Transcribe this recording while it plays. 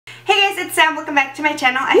Hey guys, it's Sam. Welcome back to my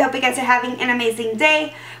channel. I hope you guys are having an amazing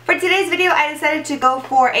day. For today's video, I decided to go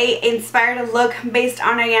for a inspired look based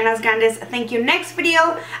on Ariana Grande's Thank You Next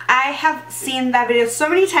video. I have seen that video so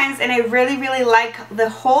many times and I really like the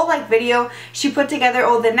whole video. She put together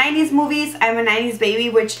all the 90s movies. I'm a 90s baby,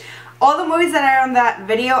 which all the movies that are on that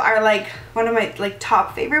video are one of my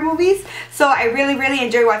top favorite movies. So I really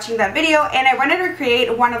enjoyed watching that video, and I wanted to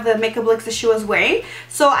recreate one of the makeup looks that she was wearing.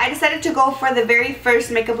 So I decided to go for the very first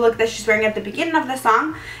makeup look that she's wearing at the beginning of the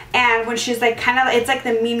song, and when she's it's like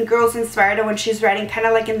the Mean Girls inspired when she's writing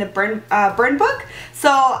in the burn book. So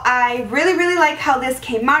I really like how this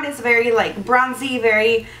came out. It's very bronzy,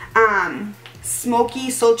 very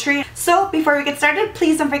smoky, sultry. So before we get started,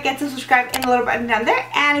 please don't forget to subscribe and the little button down there.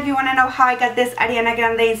 And if you want to know how I got this Ariana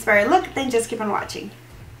Grande inspired look, then just keep on watching.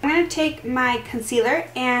 I'm going to take my concealer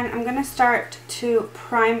and I'm going to start to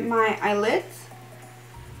prime my eyelids.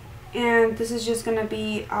 And this is just going to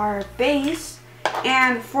be our base.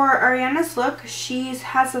 And for Ariana's look, she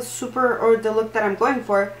has a super, or the look that I'm going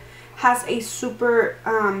for, has a super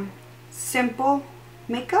simple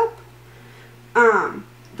makeup.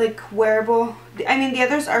 Wearable. I mean, the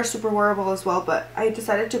others are super wearable as well, but I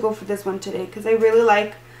decided to go for this one today because I really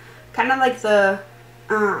like the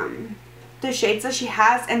shades that she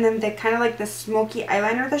has, and then the the smoky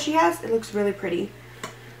eyeliner that she has. It looks really pretty.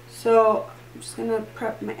 So I'm just gonna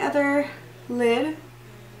prep my other lid,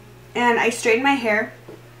 and I straighten my hair.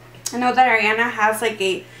 I know that Ariana has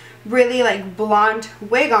a really blonde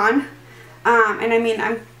wig on, and I mean,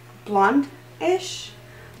 I'm blonde-ish.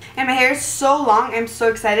 And my hair is so long. I'm so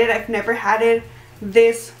excited. I've never had it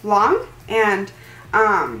this long. And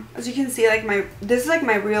as you can see, this is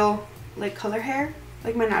my real color hair,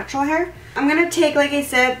 my natural hair. I'm gonna take, like I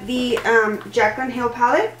said, the Jaclyn Hill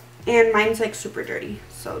palette, and mine's super dirty,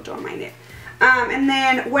 so don't mind it. And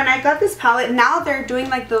then when I got this palette, now they're doing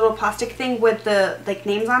the little plastic thing with the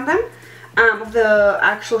names on them of the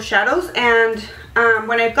actual shadows. And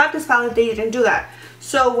when I got this palette, they didn't do that.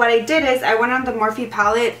 So what I did is I went on the Morphe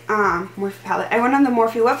palette, I went on the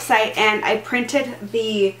Morphe website and I printed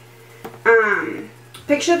the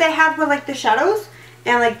picture they have with the shadows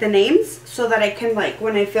and the names, so that I can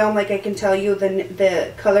when I film I can tell you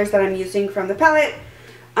the colors that I'm using from the palette.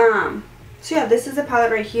 So yeah, this is the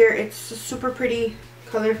palette right here. It's a super pretty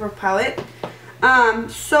colorful palette.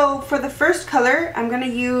 So for the first color, I'm gonna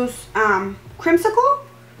use Creamsicle,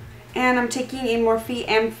 and I'm taking a Morphe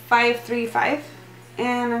M535.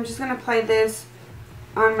 And I'm just going to apply this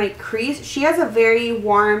on my crease. She has a very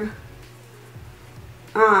warm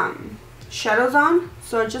shadows on,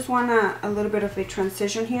 so I just want a little bit of a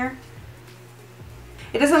transition here.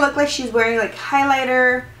 It doesn't look like she's wearing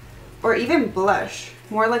highlighter or even blush.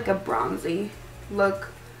 More like a bronzy look.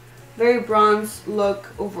 Very bronze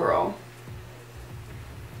look overall.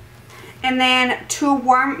 And then to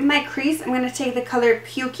warm my crease, I'm going to take the color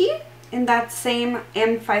Pukey in that same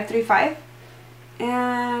M535.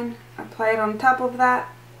 And apply it on top of that.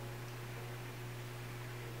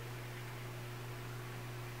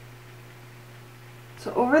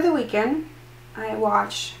 So over the weekend, I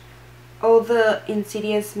watched all the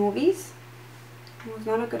Insidious movies. It was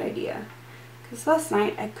not a good idea, because last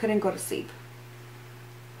night I couldn't go to sleep.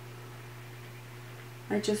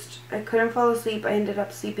 I couldn't fall asleep. I ended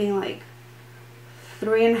up sleeping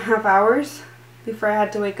 3.5 hours before I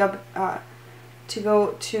had to wake up to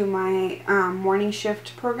go to my morning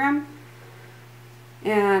shift program,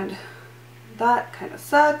 and that kind of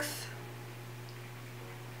sucks.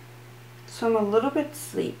 So I'm a little bit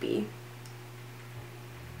sleepy.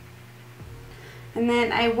 And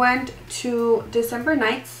then I went to December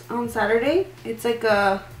Nights on Saturday. It's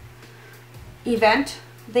a event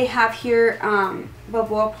they have here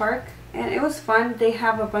Balboa Park, and it was fun. They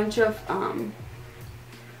have a bunch of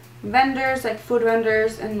vendors, food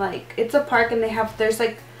vendors, and it's a park, and there's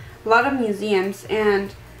a lot of museums.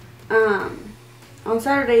 And on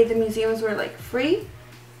Saturday the museums were free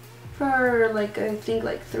for I think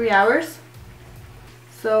 3 hours,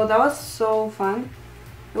 so that was so fun.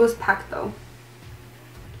 It was packed though.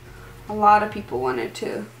 A lot of people wanted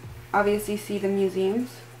to obviously see the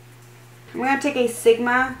museums. I'm gonna take a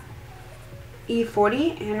Sigma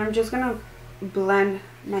E40 and I'm just gonna blend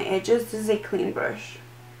my edges. This is a clean brush.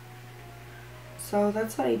 So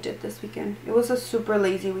that's what I did this weekend. It was a super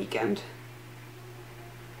lazy weekend.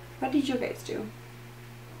 What did you guys do?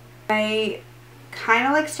 I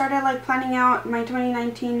kind of started planning out my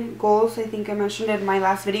 2019 goals. I think I mentioned it in my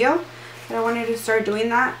last video that I wanted to start doing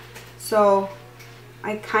that. So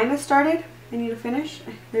I kind of started. I need to finish.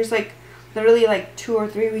 There's literally 2 or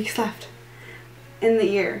 3 weeks left in the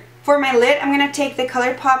year. For my lid, I'm going to take the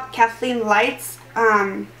ColourPop Kathleen Lights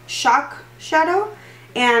Shock shadow,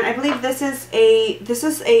 and I believe this is a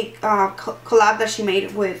collab that she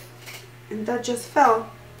made with, and that just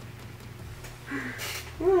fell.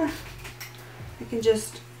 I can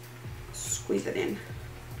just squeeze it in.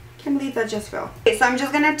 Can't believe that just fell. Okay, so I'm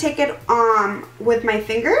just gonna take it with my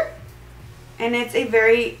finger, and it's a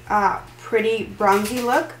very pretty bronzy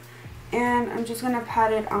look, and I'm just gonna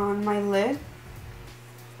pat it on my lid.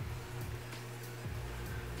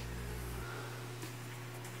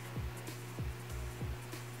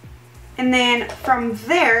 And then from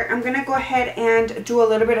there, I'm going to go ahead and do a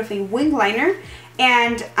little bit of a wing liner.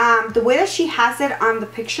 And the way that she has it on the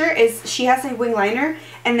picture is she has a wing liner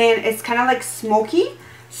and then it's kind of like smoky.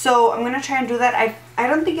 So I'm going to try and do that. I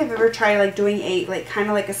don't think I've ever tried like doing a kind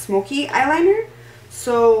of like a smoky eyeliner.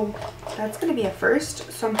 So that's going to be a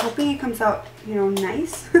first. So I'm hoping it comes out, you know,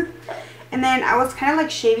 nice. And then I was kind of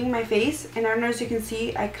like shaving my face. And I don't know, as you can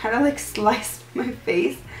see, I kind of like sliced my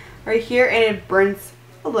face right here and it burns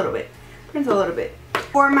a little bit.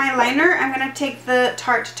 For my liner, I'm going to take the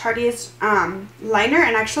Tarteist liner,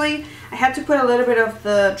 and actually I had to put a little bit of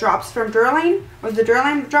the drops from Duraline, or the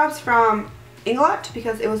Duraline drops from Inglot,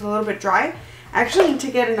 because it was a little bit dry. I actually need to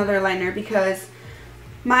get another liner because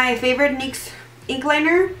my favorite NYX ink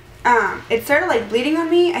liner, it started like bleeding on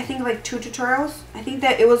me, I think like 2 tutorials. I think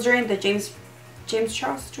that it was during the James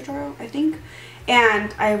Charles tutorial, I think,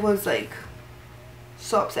 and I was like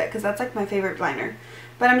so upset because that's like my favorite liner.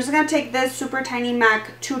 But I'm just going to take this super tiny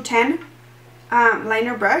MAC 210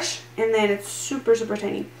 liner brush, and then it's super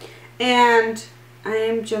tiny. And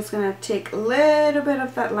I'm just going to take a little bit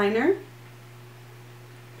of that liner.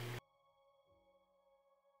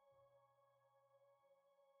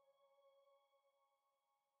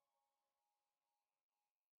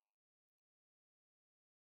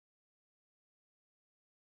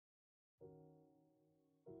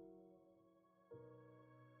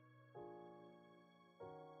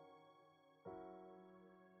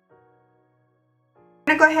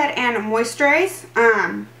 I'm going to go ahead and moisturize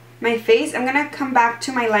my face. I'm going to come back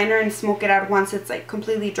to my liner and smoke it out once it's like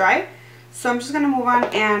completely dry. So I'm just going to move on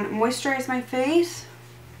and moisturize my face.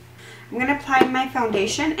 I'm going to apply my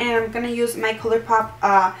foundation, and I'm going to use my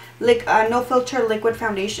ColourPop No Filter Liquid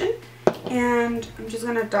Foundation. And I'm just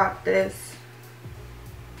going to dot this.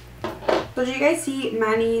 So did you guys see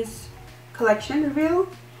Manny's collection reveal?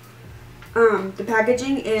 The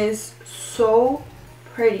packaging is so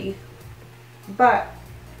pretty, but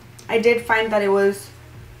I did find that it was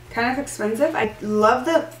kind of expensive. I love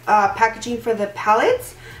the packaging for the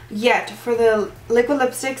palettes, yet for the liquid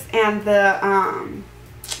lipsticks and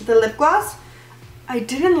the lip gloss, I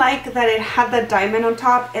didn't like that it had the diamond on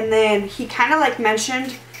top. And then he kind of like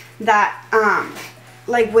mentioned that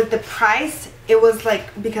like with the price, it was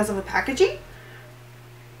like because of the packaging.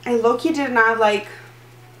 I low-key did not like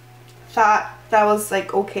thought that was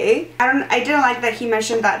like okay. I didn't like that he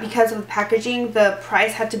mentioned that because of the packaging the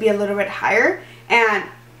price had to be a little bit higher. And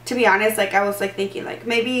to be honest, like I was like thinking like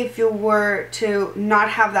maybe if you were to not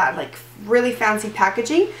have that like really fancy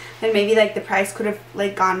packaging, then maybe like the price could have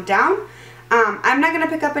like gone down. I'm not gonna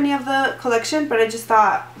pick up any of the collection, but I just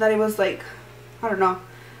thought that it was like I don't know,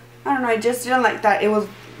 I just didn't like that it was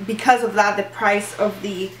because of that the price of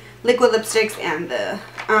the liquid lipsticks and the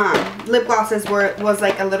lip glosses was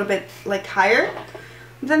like a little bit like higher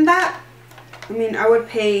than that. I mean, I would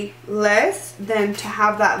pay less than to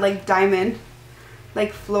have that like diamond,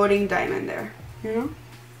 like floating diamond there, you know.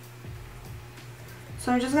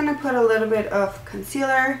 So I'm just gonna put a little bit of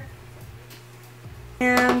concealer,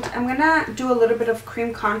 and I'm gonna do a little bit of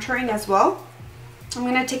cream contouring as well. I'm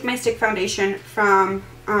gonna take my stick foundation from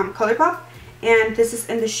ColourPop, and this is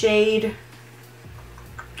in the shade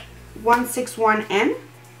 161N.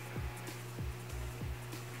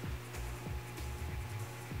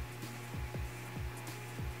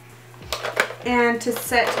 And to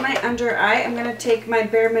set my under eye, I'm going to take my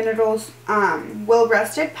Bare Minerals Well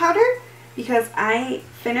Rested powder, because I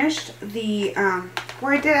finished the,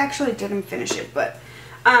 or I didn't finish it, but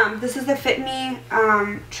this is the Fit Me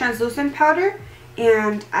translucent powder,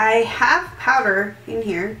 and I have powder in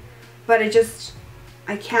here, but I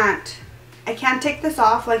can't take this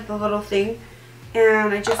off, like the little thing,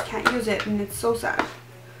 and I just can't use it, and it's so sad.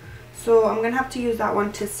 So I'm going to have to use that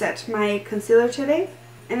one to set my concealer today.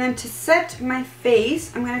 And then to set my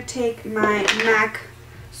face, I'm going to take my MAC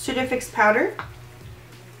Studio Fix powder.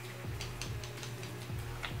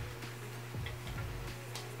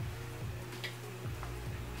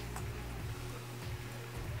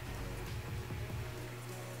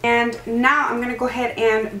 And now I'm going to go ahead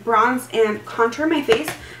and bronze and contour my face.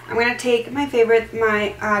 I'm going to take my favorite,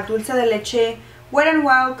 my Dulce de Leche Wet n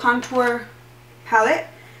Wild Contour palette.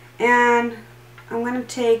 And I'm going to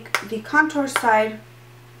take the contour side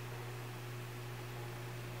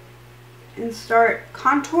and start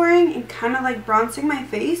contouring and kind of like bronzing my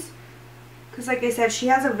face. Because like I said, she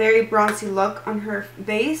has a very bronzy look on her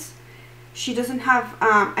base. She doesn't have,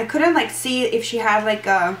 I couldn't like see if she had like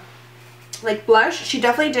a, like blush. She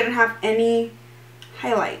definitely didn't have any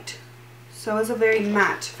highlight. So it's a very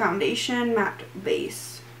matte foundation, matte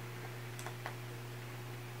base.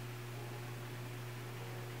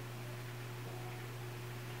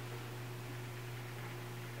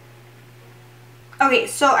 Okay,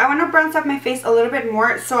 so I want to bronze up my face a little bit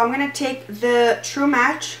more, so I'm going to take the True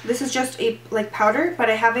Match. This is just a like powder, but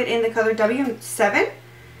I have it in the color W7.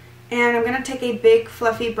 And I'm going to take a big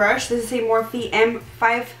fluffy brush. This is a Morphe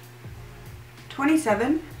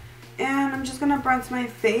M527. And I'm just going to bronze my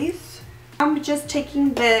face. I'm just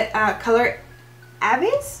taking the color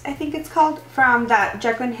Abyss, I think it's called, from that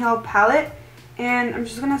Jaclyn Hill palette. And I'm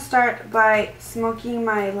just going to start by smoking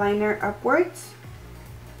my liner upwards.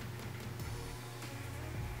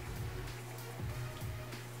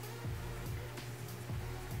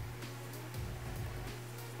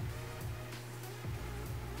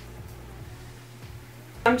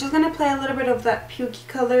 I'm just going to apply a little bit of that pukey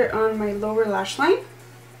color on my lower lash line.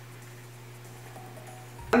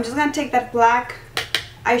 I'm just going to take that black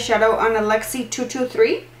eyeshadow on a Lexi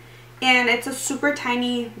 223, and it's a super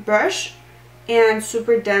tiny brush and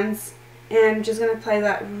super dense, and I'm just going to apply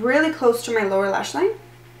that really close to my lower lash line.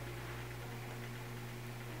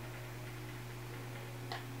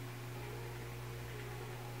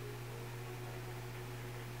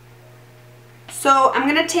 So I'm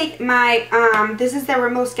going to take my, this is the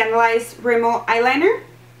Rimmel Scandalized Rimmel eyeliner,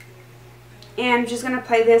 and I'm just going to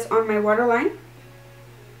apply this on my waterline.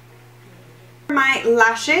 For my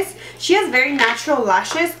lashes, she has very natural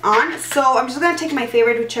lashes on, so I'm just going to take my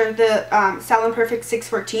favorite, which are the Salon Perfect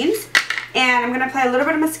 614s, and I'm going to apply a little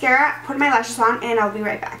bit of mascara, put my lashes on, and I'll be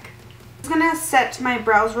right back. I'm just going to set my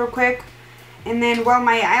brows real quick, and then while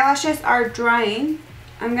my eyelashes are drying,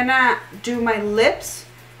 I'm going to do my lips,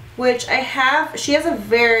 which I have. She has a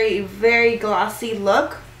very, very glossy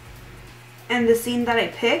look, and the scene that I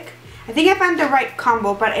pick, I think I found the right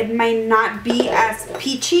combo, but it might not be as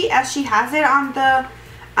peachy as she has it on the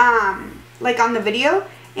like on the video.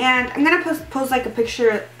 And I'm gonna post like a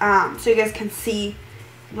picture so you guys can see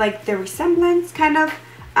like the resemblance kind of,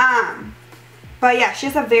 but yeah, she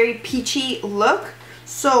has a very peachy look.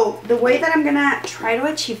 So the way that I'm gonna try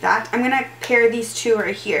to achieve that, I'm gonna pair these two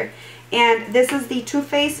right here. And this is the Too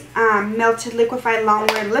Faced Melted Liquefied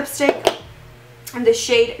Longwear Lipstick in the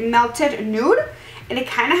shade Melted Nude. And it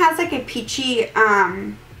kind of has like a peachy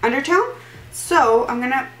undertone. So I'm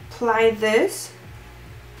going to apply this.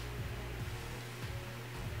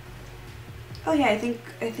 Oh yeah, I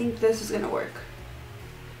think this is going to work.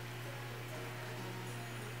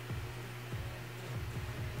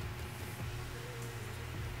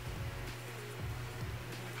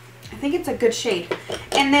 I think it's a good shade.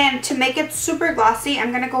 And then to make it super glossy,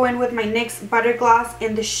 I'm going to go in with my NYX Butter Gloss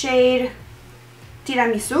in the shade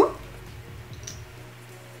Tiramisu.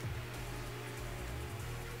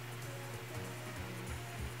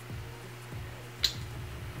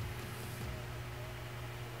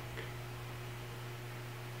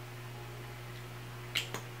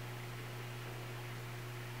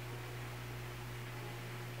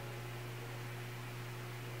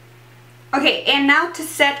 Okay, and now to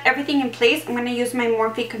set everything in place, I'm going to use my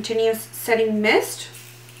Morphe Continuous Setting Mist.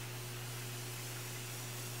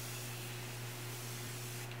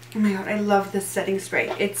 Oh my god, I love this setting spray.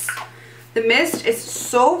 The mist is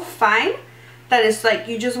so fine that it's like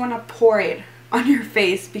you just want to pour it on your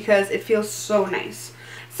face because it feels so nice.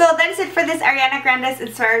 So that is it for this Ariana Grande's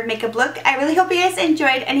inspired makeup look. I really hope you guys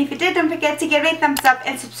enjoyed, and if you did, don't forget to give it a thumbs up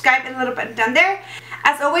and subscribe in the little button down there.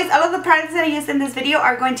 As always, all of the products that I used in this video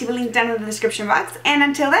are going to be linked down in the description box. And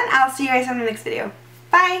until then, I'll see you guys on the next video.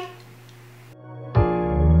 Bye!